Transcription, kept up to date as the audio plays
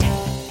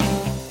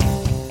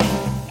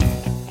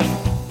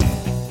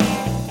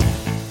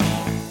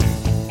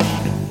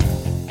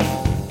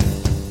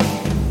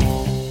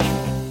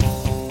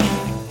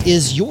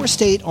Is your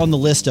state on the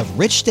list of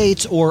rich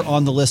states or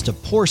on the list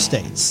of poor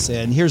states?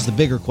 And here's the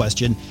bigger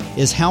question,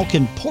 is how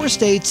can poor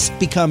states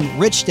become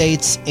rich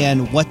states,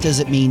 and what does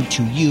it mean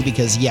to you?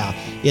 Because, yeah,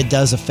 it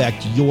does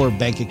affect your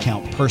bank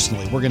account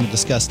personally. We're going to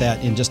discuss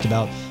that in just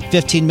about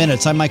 15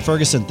 minutes. I'm Mike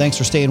Ferguson. Thanks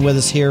for staying with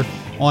us here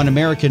on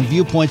American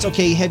Viewpoints.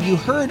 Okay, have you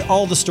heard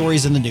all the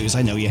stories in the news?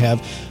 I know you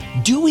have.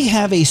 Do we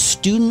have a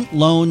student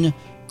loan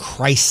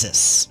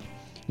crisis?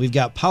 We've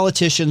got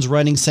politicians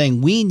running saying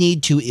we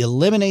need to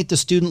eliminate the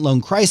student loan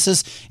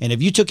crisis. And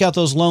if you took out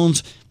those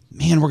loans,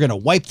 man, we're going to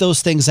wipe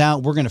those things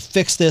out. We're going to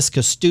fix this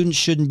because students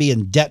shouldn't be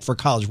in debt for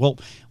college. Well,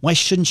 why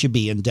shouldn't you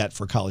be in debt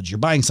for college? You're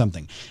buying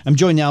something. I'm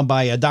joined now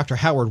by Dr.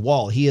 Howard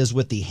Wall. He is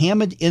with the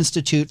Hammond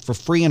Institute for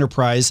Free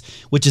Enterprise,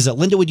 which is at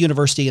Lindenwood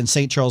University in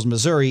St. Charles,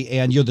 Missouri.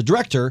 And you're the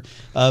director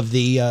of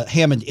the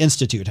Hammond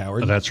Institute,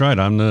 Howard. That's right.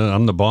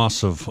 I'm the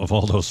boss of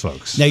all those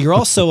folks. Now, you're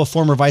also a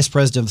former vice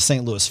president of the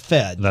St. Louis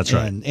Fed. That's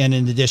right. And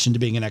in addition to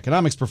being an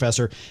economics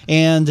professor,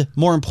 and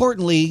more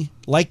importantly,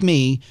 like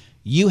me,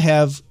 you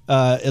have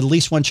at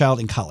least one child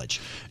in college.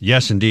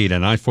 Yes, indeed.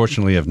 And I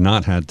fortunately have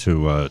not had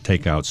to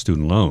take out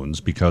student loans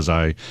because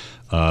I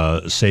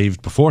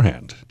saved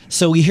beforehand.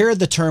 So we hear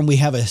the term, we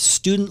have a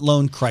student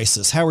loan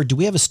crisis. Howard, do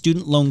we have a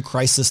student loan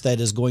crisis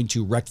that is going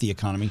to wreck the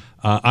economy?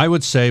 I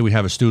would say we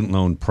have a student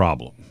loan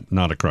problem,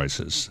 not a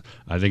crisis.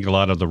 I think a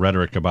lot of the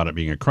rhetoric about it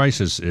being a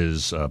crisis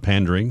is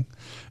pandering,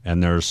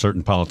 and there are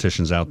certain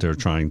politicians out there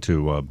trying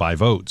to buy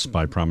votes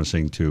by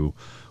promising to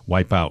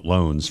wipe out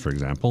loans, for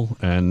example,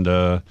 and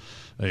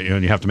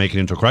you have to make it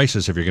into a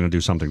crisis if you're going to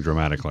do something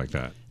dramatic like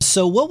that.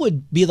 So what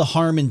would be the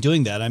harm in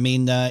doing that? I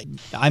mean,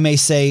 I may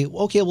say,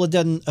 okay, well, it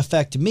doesn't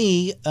affect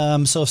me.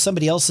 So if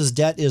somebody else's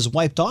debt is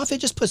wiped off, it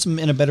just puts them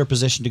in a better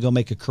position to go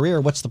make a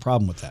career. What's the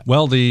problem with that?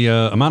 Well, the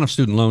amount of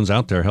student loans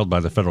out there held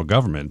by the federal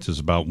government is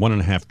about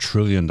 $1.5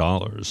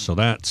 trillion. So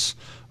that's,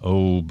 a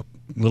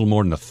little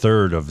more than a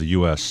third of the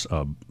U.S.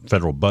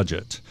 Federal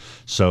budget.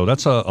 So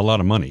that's a lot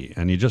of money,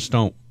 and you just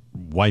don't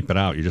wipe it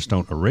out. You just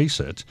don't erase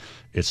it.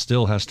 It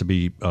still has to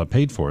be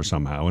paid for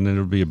somehow, and it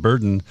would be a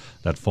burden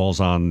that falls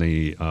on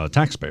the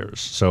taxpayers.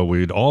 So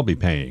we'd all be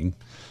paying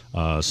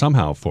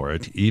somehow for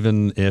it,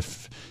 even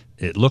if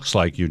it looks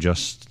like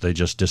they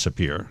just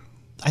disappear.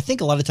 I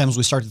think a lot of times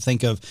we start to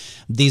think of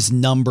these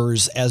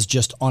numbers as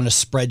just on a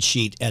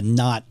spreadsheet and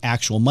not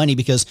actual money,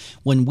 because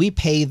when we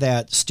pay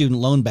that student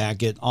loan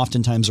back at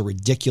oftentimes a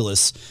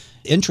ridiculous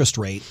interest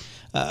rate,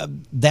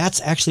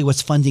 that's actually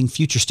what's funding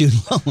future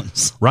student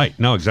loans. Right.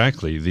 No,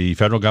 exactly. The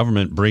federal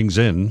government brings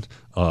in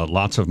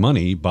lots of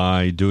money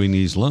by doing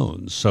these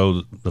loans.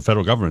 So the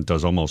federal government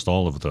does almost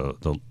all of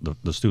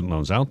the student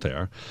loans out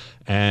there,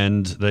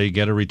 and they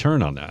get a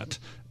return on that.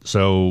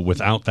 So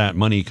without that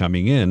money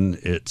coming in,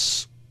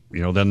 it's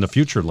then the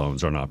future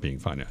loans are not being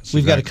financed.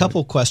 We've got a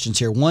couple questions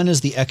here. One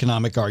is the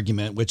economic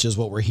argument, which is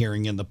what we're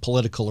hearing in the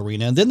political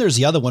arena. And then there's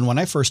the other one. When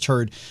I first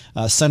heard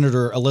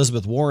Senator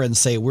Elizabeth Warren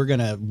say we're going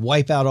to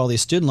wipe out all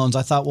these student loans,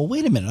 I thought, well,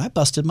 wait a minute. I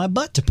busted my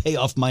butt to pay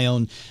off my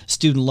own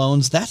student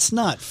loans. That's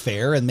not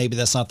fair. And maybe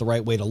that's not the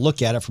right way to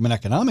look at it from an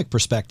economic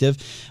perspective.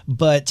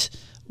 But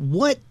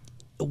what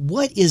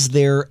is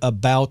there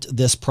about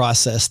this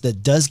process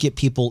that does get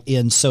people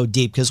in so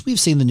deep? Because we've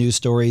seen the news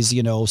stories,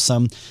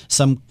 some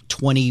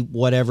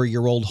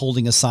 20-whatever-year-old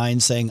holding a sign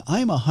saying,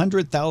 I'm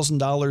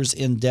 $100,000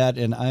 in debt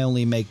and I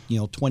only make,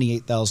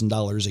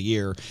 $28,000 a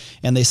year.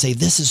 And they say,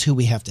 this is who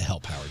we have to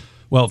help, Howard.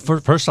 Well,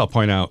 first I'll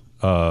point out,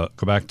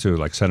 go back to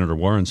like Senator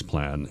Warren's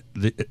plan.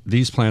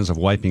 These plans of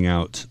wiping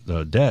out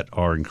the debt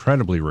are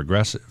incredibly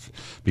regressive,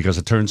 because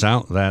it turns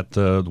out that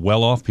the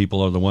well-off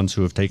people are the ones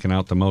who have taken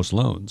out the most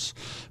loans.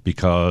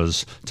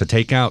 Because to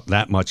take out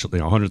that much,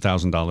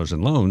 $100,000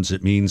 in loans,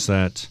 it means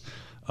that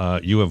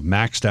you have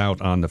maxed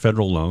out on the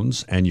federal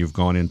loans and you've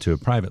gone into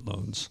private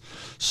loans.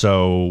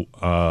 So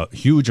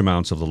huge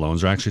amounts of the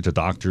loans are actually to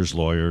doctors,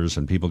 lawyers,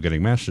 and people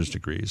getting master's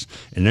degrees.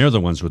 And they're the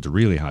ones with the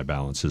really high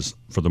balances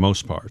for the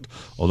most part.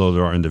 Although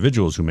there are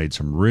individuals who made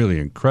some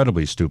really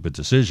incredibly stupid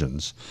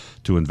decisions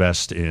to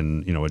invest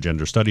in, a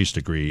gender studies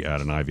degree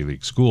at an Ivy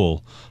League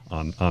school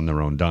on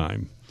their own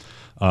dime.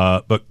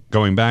 But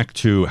going back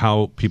to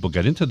how people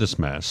get into this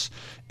mess,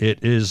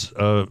 it's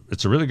a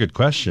really good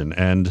question.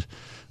 And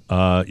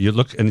you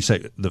look and you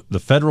say the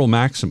federal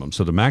maximum.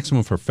 So the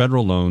maximum for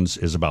federal loans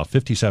is about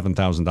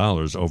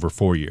 $57,000 over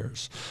 4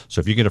 years.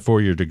 So if you get a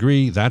 4-year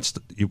degree, that's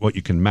what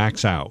you can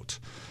max out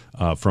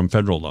from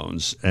federal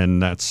loans,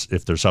 and that's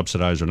if they're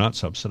subsidized or not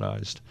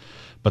subsidized.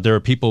 But there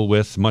are people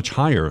with much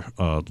higher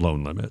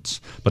loan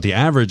limits. But the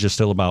average is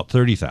still about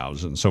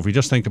 $30,000. So if we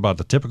just think about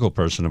the typical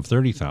person of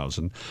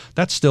 $30,000,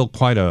 that's still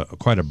quite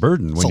a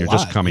burden when you're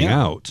just coming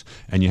out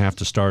and you have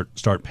to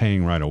start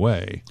paying right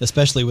away.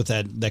 Especially with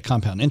that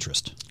compound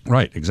interest.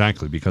 Right,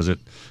 exactly. Because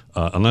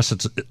unless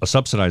it's a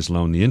subsidized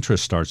loan, the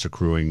interest starts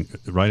accruing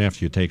right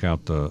after you take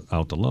out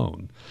the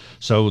loan.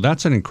 So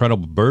that's an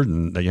incredible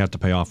burden that you have to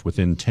pay off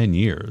within 10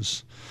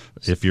 years.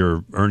 If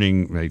you're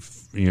earning,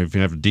 if you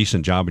have a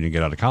decent job and you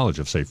get out of college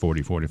of, say,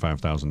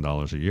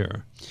 $45,000 a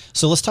year.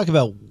 So let's talk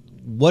about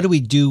what do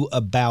we do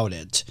about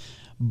it.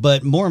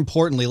 But more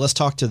importantly, let's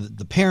talk to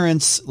the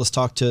parents. Let's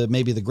talk to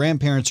maybe the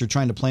grandparents who are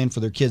trying to plan for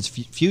their kids'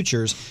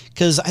 futures.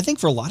 Because I think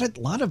for a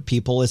lot of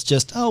people, it's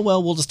just, oh,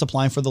 well, we'll just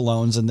apply for the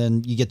loans and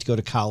then you get to go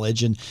to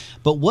college.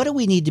 But what do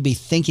we need to be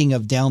thinking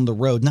of down the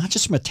road, not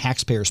just from a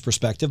taxpayer's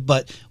perspective,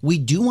 but we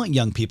do want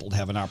young people to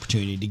have an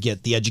opportunity to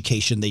get the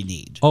education they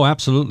need. Oh,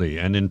 absolutely.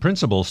 And in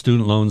principle,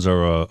 student loans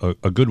are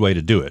a good way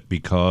to do it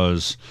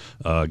because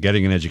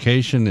getting an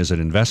education is an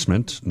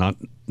investment, not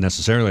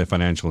necessarily a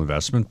financial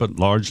investment, but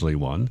largely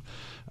one.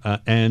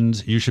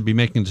 And you should be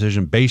making a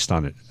decision based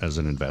on it as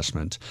an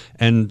investment.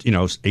 And,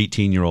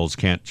 18-year-olds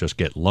can't just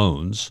get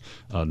loans.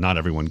 Not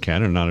everyone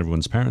can, and not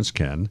everyone's parents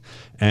can.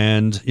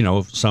 And,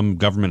 some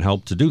government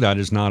help to do that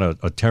is not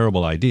a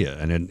terrible idea.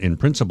 And in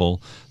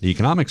principle, the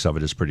economics of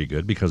it is pretty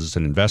good because it's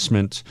an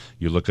investment.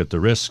 You look at the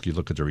risk, you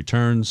look at the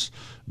returns,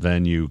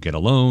 then you get a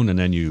loan, and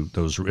then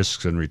those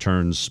risks and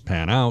returns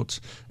pan out,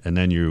 and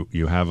then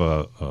you have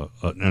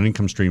an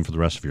income stream for the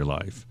rest of your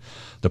life.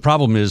 The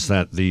problem is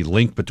that the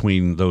link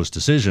between those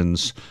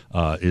decisions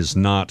is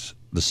not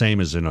the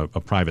same as in a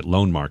private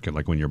loan market,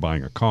 like when you're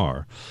buying a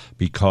car,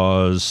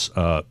 because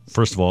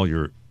first of all,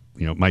 you're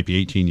might be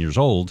 18 years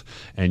old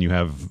and you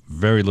have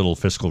very little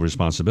fiscal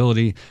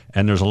responsibility,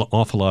 and there's an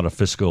awful lot of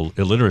fiscal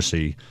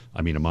illiteracy.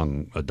 I mean,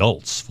 among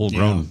adults,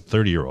 full-grown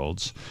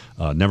 30-year-olds,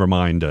 never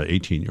mind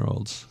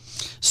 18-year-olds.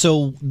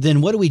 So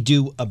then what do we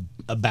do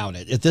about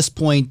it? At this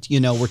point,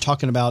 we're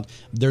talking about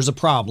there's a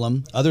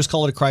problem. Others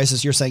call it a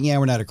crisis. You're saying, yeah,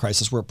 we're not a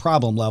crisis. We're at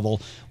problem level.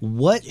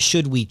 What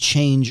should we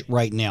change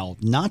right now?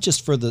 Not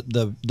just for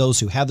those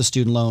who have the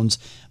student loans,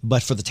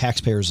 but for the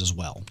taxpayers as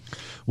well.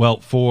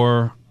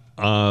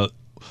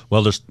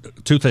 Well, there's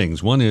two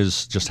things. One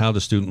is just how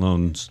the student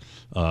loans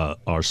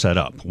are set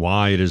up,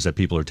 why it is that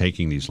people are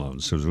taking these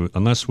loans. So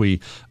unless we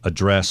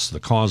address the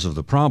cause of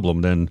the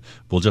problem, then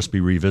we'll just be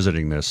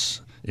revisiting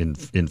this in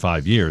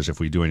 5 years if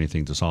we do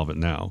anything to solve it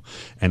now.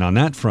 And on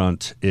that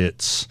front,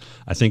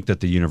 I think that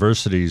the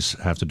universities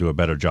have to do a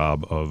better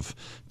job of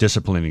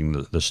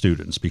disciplining the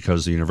students,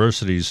 because the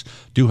universities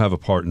do have a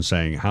part in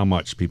saying how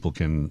much people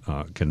can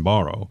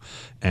borrow.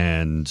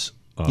 And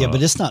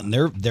but it's not in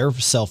their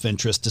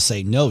self-interest to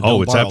say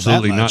no. It's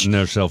absolutely not in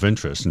their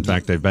self-interest. In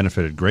fact, they've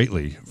benefited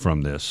greatly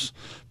from this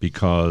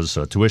because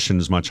tuition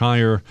is much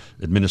higher.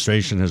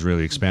 Administration has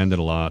really expanded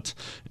a lot,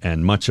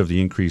 and much of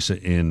the increase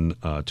in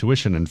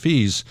tuition and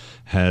fees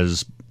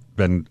has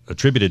been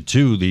attributed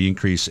to the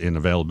increase in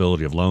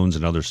availability of loans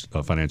and other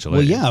financial aid.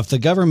 Well, yeah, if the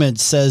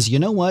government says, you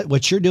know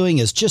what you're doing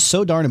is just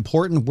so darn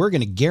important, we're going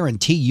to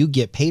guarantee you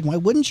get paid, why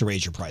wouldn't you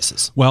raise your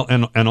prices? Well,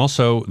 and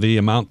also the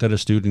amount that a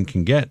student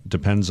can get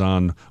depends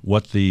on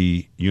what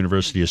the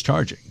university is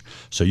charging.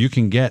 So you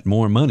can get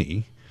more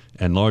money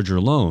and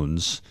larger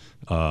loans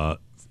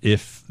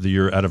if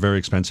you're at a very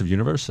expensive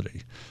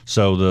university.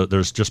 So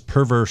there's just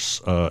perverse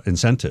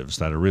incentives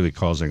that are really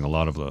causing a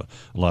lot of the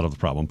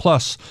problem.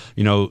 Plus,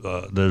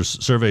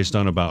 there's surveys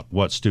done about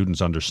what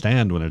students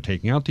understand when they're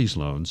taking out these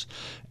loans,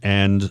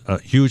 and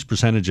huge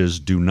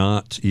percentages do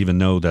not even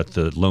know that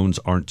the loans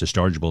aren't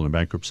dischargeable in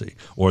bankruptcy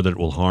or that it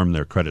will harm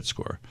their credit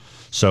score.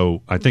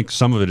 So I think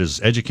some of it is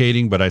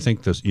educating, but I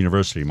think the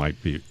university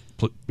might be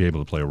able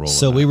to play a role.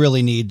 So we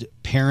really need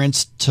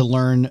parents to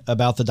learn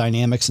about the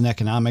dynamics and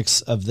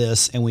economics of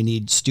this, and we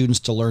need students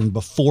to learn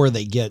before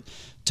they get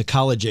to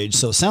college age.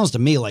 So it sounds to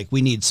me like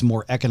we need some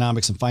more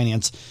economics and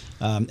finance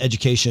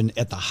education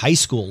at the high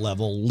school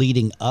level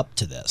leading up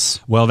to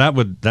this. Well, that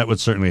would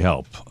certainly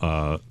help.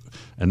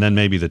 And then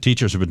maybe the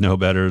teachers would know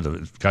better,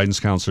 the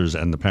guidance counselors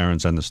and the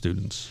parents and the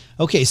students.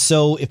 Okay,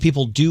 so if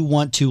people do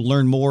want to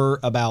learn more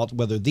about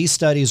whether these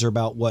studies or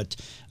about what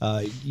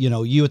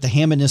you at the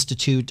Hammond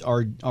Institute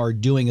are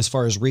doing as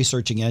far as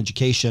researching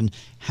education,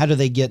 how do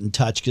they get in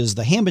touch? Because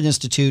the Hammond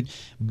Institute,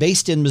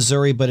 based in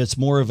Missouri, but it's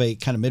more of a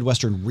kind of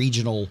Midwestern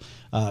regional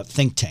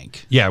think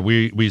tank. Yeah,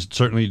 we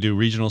certainly do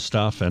regional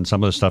stuff, and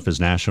some of the stuff is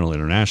national,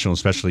 international,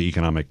 especially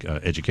economic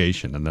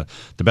education. And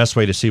the best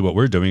way to see what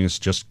we're doing is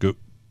just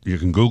you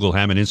can Google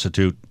Hammond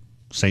Institute,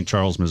 St.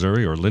 Charles,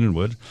 Missouri, or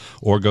Lindenwood,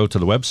 or go to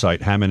the website,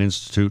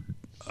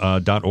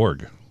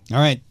 hammondinstitute.org. All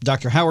right,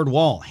 Dr. Howard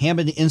Wall,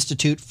 Hammond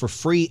Institute for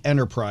Free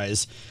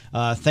Enterprise.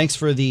 Thanks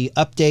for the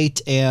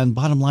update, and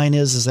bottom line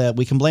is that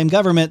we can blame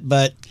government,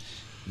 but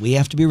we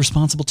have to be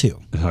responsible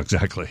too.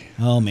 Exactly.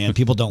 Oh, man,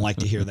 people don't like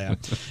to hear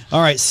that.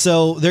 All right,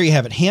 so there you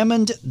have it,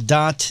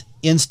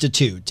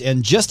 Hammond.Institute.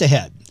 And just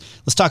ahead,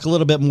 let's talk a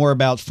little bit more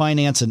about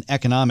finance and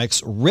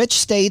economics, rich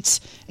states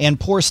and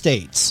poor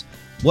states.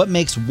 What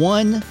makes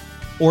one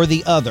or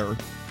the other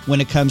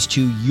when it comes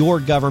to your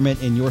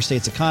government and your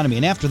state's economy?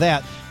 And after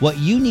that, what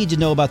you need to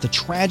know about the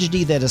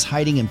tragedy that is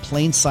hiding in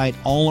plain sight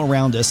all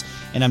around us.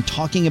 And I'm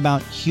talking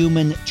about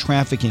human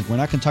trafficking. We're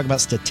not going to talk about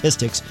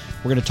statistics.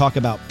 We're going to talk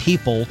about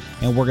people,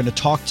 and we're going to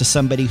talk to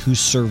somebody who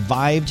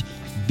survived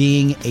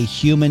being a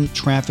human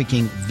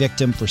trafficking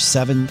victim for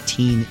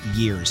 17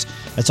 years.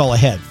 That's all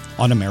ahead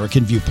on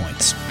American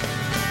Viewpoints.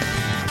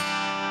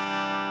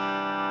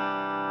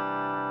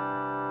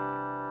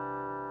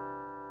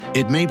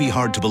 It may be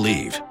hard to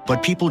believe,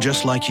 but people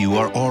just like you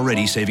are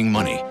already saving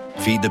money.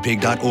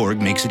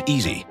 FeedThePig.org makes it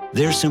easy.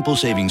 Their simple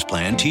savings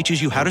plan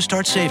teaches you how to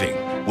start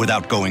saving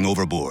without going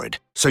overboard.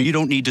 So you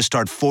don't need to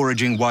start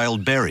foraging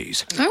wild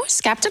berries. I was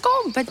skeptical,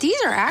 but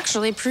these are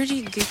actually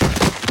pretty good.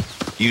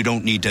 You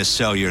don't need to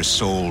sell your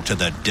soul to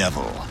the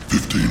devil.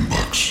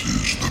 $15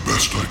 is the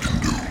best I can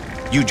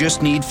do. You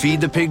just need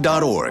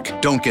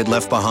FeedThePig.org. Don't get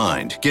left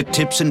behind. Get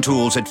tips and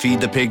tools at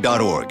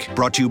FeedThePig.org.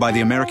 Brought to you by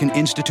the American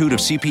Institute of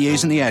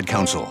CPAs and the Ad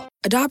Council.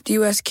 Adopt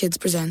US Kids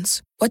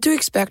presents What to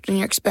Expect When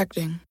You're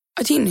Expecting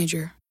a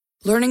Teenager.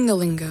 Learning the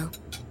lingo.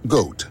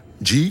 GOAT,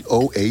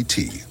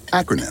 G-O-A-T,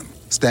 acronym,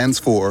 stands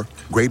for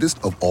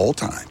Greatest of All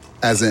Time.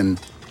 As in,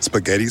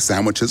 spaghetti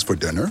sandwiches for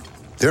dinner?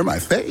 They're my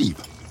fave.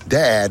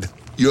 Dad,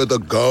 you're the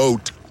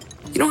GOAT.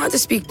 You don't have to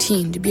speak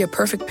teen to be a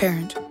perfect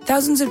parent.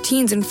 Thousands of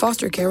teens in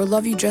foster care will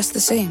love you just the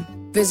same.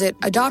 Visit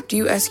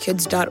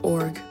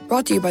adoptuskids.org.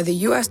 Brought to you by the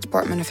U.S.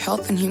 Department of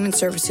Health and Human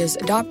Services,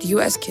 Adopt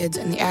U.S. Kids,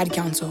 and the Ad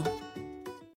Council.